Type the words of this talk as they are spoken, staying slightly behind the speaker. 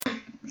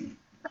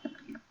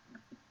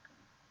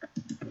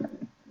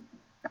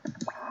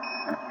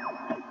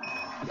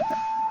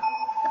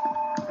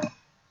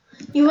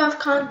You have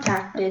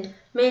contacted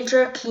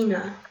Major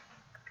Akina.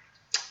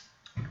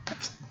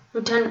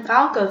 Lieutenant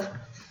Falkov,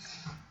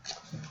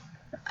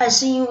 I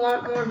see you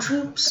want more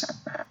troops.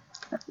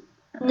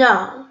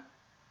 No.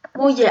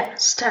 Well,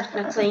 yes,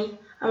 technically.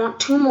 I want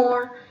 2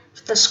 more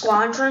for the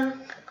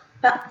squadron.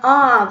 The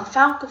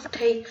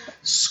Falkov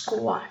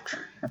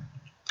squadron.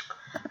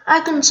 I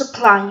can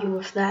supply you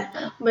with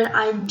that, but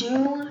I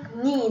do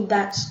need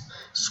that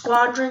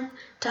squadron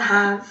to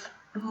have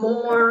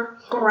more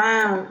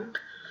ground.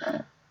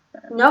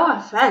 No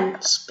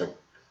offense, but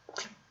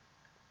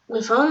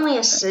with only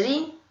a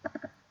city,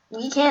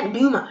 we can't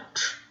do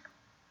much.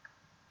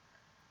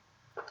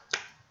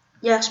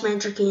 Yes,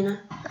 Major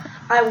Kina.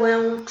 I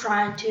will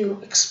try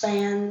to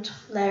expand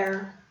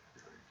their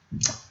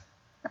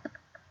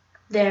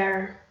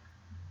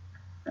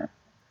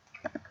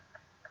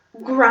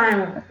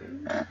ground.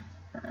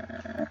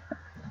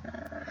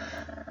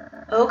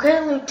 Okay,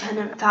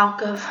 Lieutenant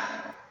Falkov.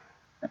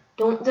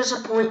 Don't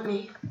disappoint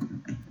me.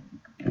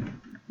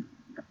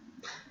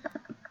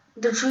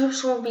 The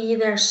troops will be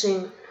there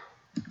soon.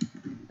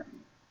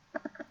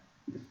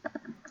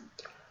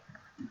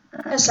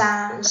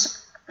 Asaz.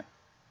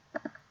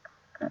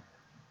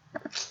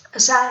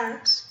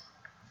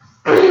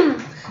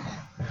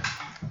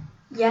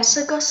 Yes,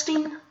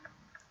 Augustine?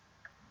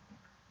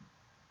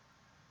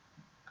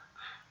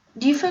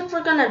 Do you think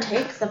we're gonna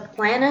take the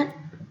planet?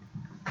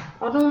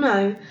 I don't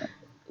know.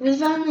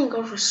 We've only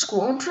got a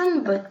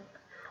squadron, but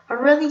I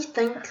really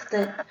think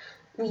that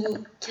we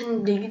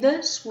can do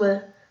this.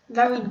 We're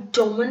very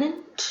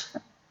dominant.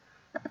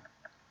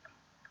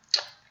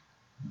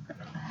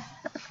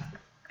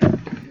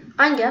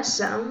 I guess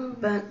so,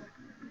 but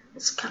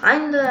it's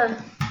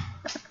kinda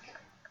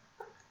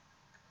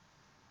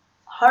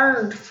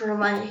hard for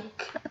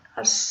like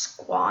a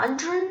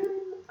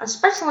squadron,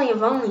 especially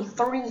of only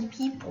 3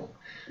 people,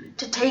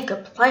 to take a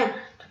planet.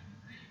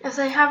 If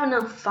they have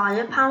enough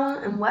firepower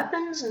and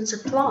weapons and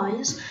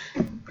supplies,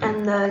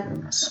 and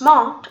they're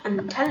smart and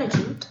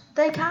intelligent,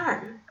 they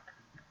can.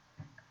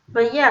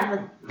 But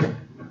yeah,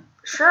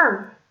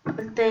 sure,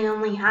 but they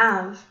only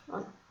have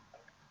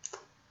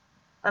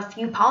a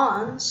few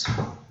pawns.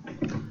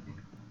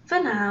 For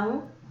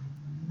now,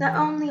 they're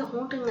only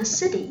holding a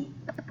city.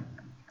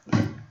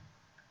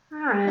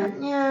 Alright,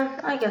 yeah,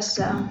 I guess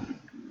so.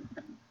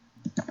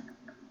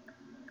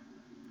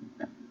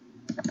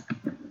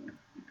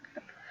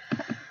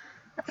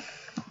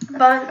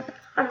 But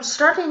I'm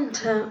starting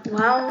to,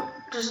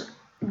 just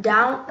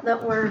doubt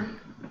that we're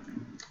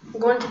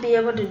going to be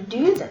able to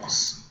do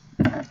this.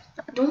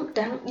 Don't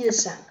doubt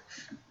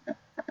yourself.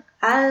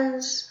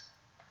 As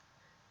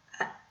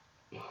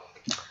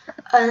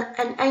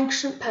an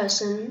ancient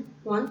person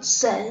once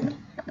said,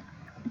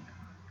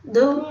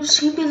 those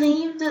who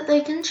believe that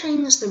they can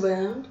change the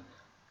world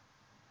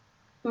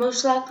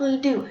most likely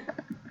do it.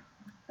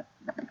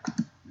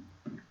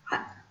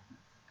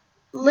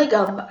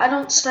 Ligub, I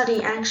don't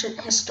study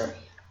ancient history.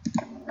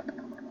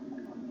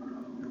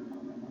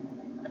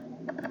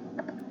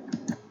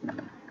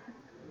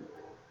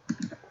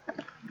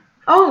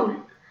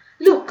 Oh,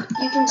 look,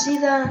 you can see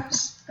the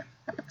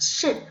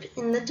ship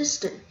in the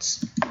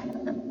distance.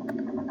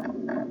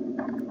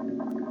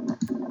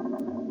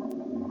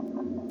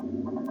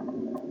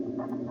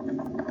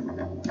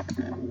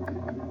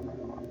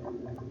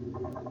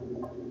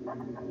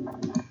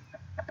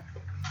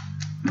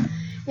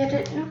 Yet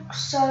it looks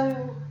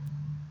so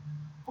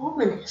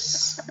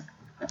ominous.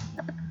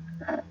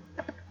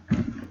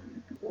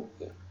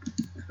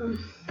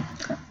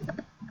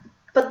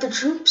 But the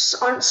troops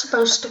aren't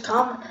supposed to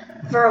come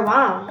for a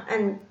while,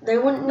 and they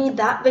wouldn't need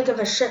that big of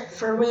a ship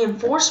for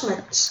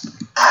reinforcements.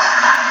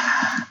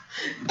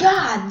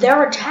 God,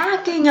 they're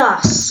attacking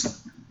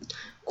us!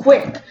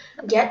 Quick,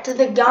 get to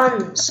the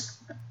guns.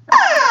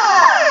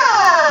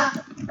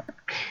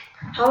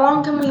 How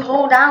long can we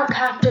hold out,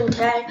 Captain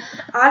Tay?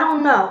 I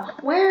don't know.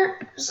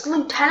 Where's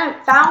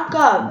Lieutenant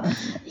Falco?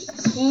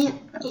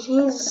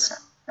 He's,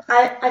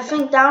 I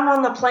think, down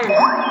on the planet.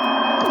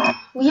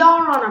 We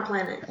are on a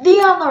planet.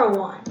 The other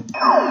one.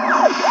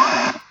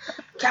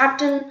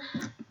 Captain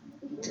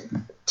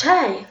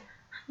Tay.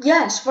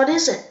 Yes, what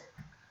is it?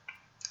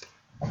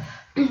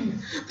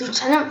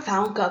 Lieutenant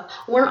Falco,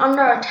 we're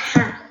under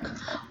attack.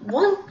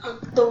 What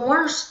the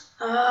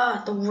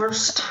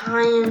worst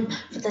time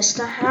for this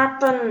to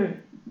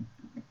happen.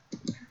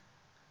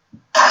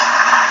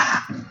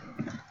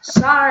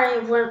 Sorry,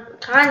 we're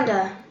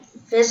kinda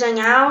fizzing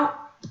out.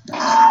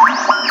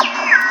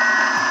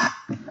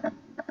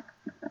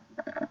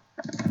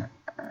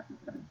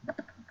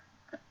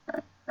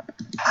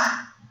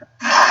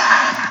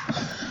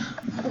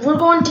 We're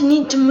going to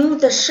need to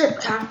move the ship,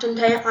 Captain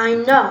Tay. I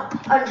know.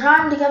 I'm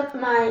trying to get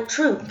my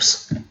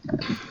troops.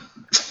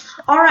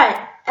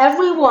 Alright,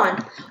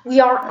 everyone,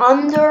 we are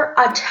under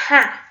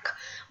attack.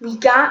 We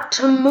got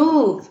to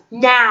move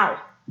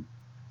now.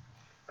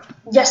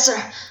 Yes,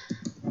 sir.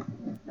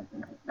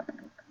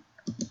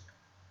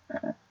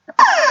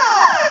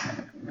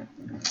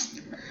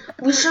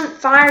 We shouldn't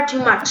fire too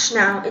much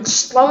now. It's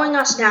slowing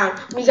us down.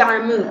 We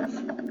gotta move.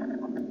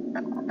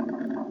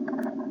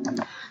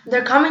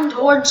 They're coming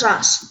towards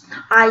us.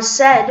 I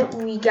said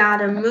we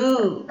gotta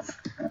move.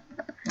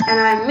 And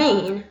I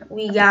mean,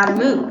 we gotta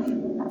move.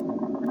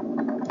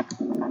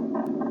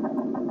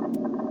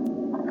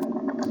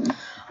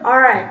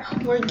 Alright,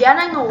 we're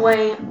getting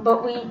away,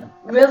 but we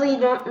really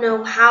don't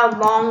know how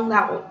long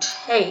that will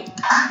take.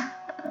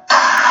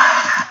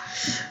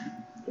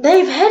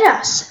 They've hit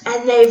us,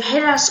 and they've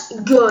hit us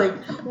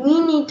good. We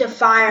need to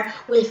fire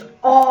with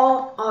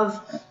all of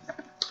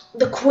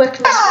the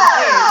quickness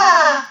we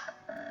can.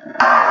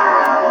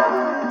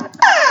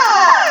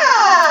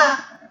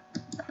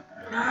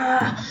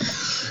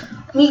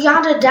 We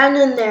got a den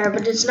in there,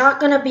 but it's not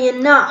going to be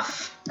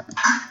enough.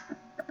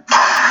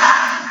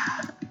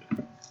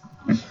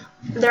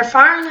 They're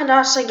firing at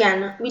us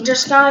again. We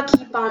just got to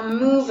keep on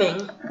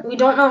moving. We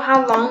don't know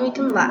how long we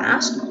can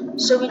last,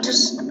 so we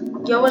just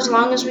go as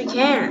long as we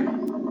can.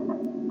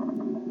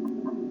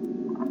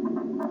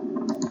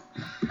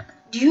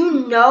 Do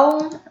you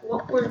know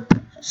what we're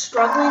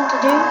struggling to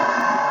do?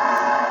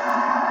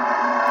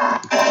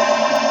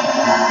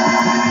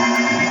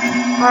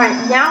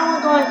 Alright, now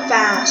we're going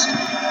fast,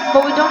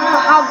 but we don't know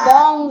how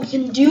long we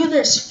can do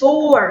this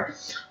for.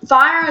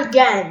 Fire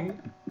again.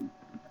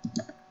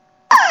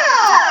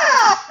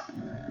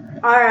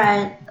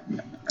 Alright,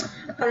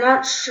 I'm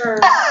not sure.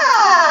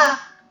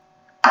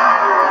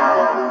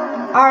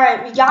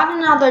 Alright, we got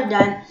another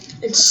den.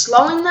 It's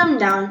slowing them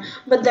down,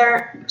 but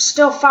they're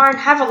still firing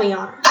heavily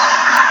on us.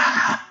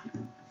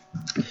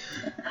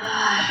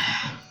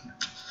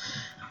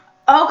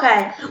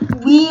 Okay,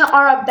 we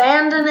are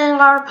abandoning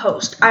our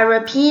post. I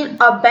repeat,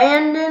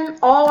 abandon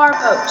all our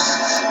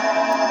posts.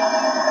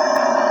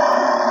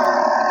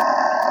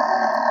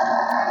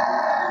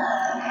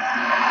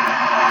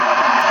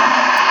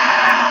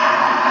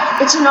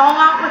 It's an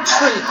all-out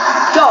retreat.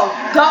 Go,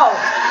 go.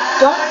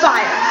 Don't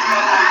fire.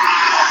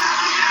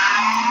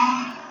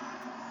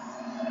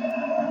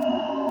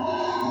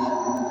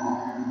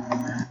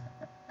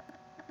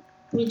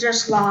 We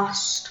just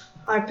lost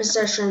our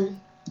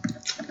position.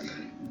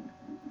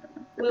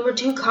 We were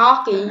too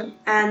cocky,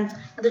 and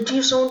the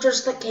 2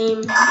 soldiers that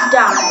came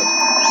died.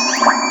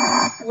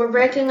 We're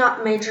breaking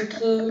up Major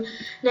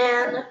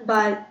Keenan,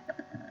 but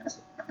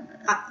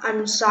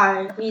I'm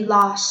sorry, we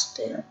lost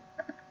it.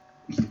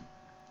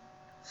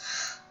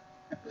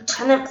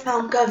 Lieutenant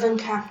Falcov and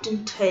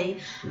Captain Tay,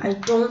 I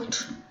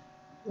don't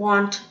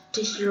want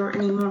to hear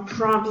any more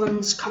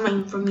problems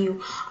coming from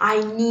you.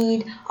 I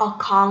need a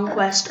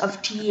conquest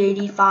of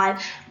T-85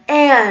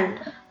 and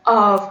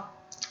of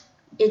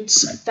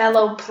its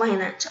fellow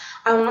planets.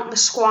 I want the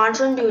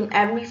squadron doing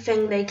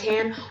everything they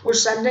can. We're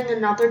sending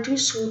another 2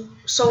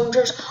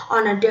 soldiers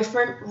on a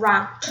different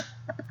route.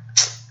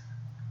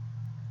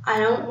 I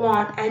don't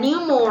want any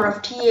more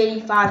of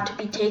T-85 to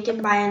be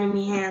taken by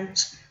enemy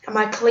hands. Am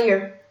I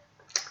clear?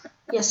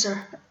 Yes,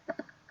 sir.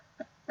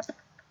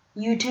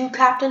 You too,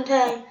 Captain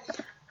Tay?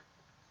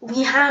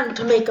 We had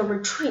to make a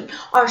retreat.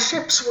 Our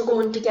ships were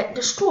going to get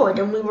destroyed,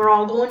 and we were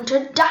all going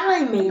to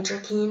die, Major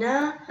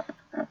Keenan.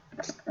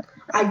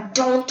 I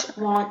don't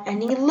want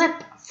any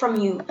lip from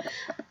you,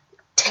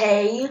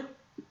 Tay.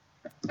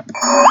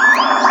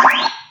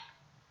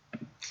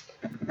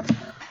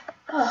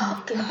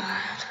 Oh,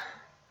 God.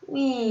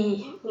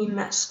 We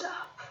messed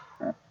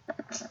up.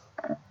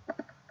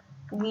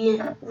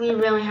 We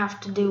really have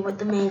to do what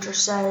the Major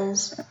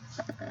says.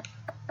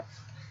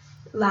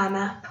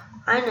 Lamap.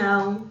 I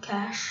know,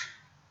 Cash.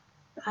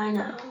 I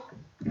know.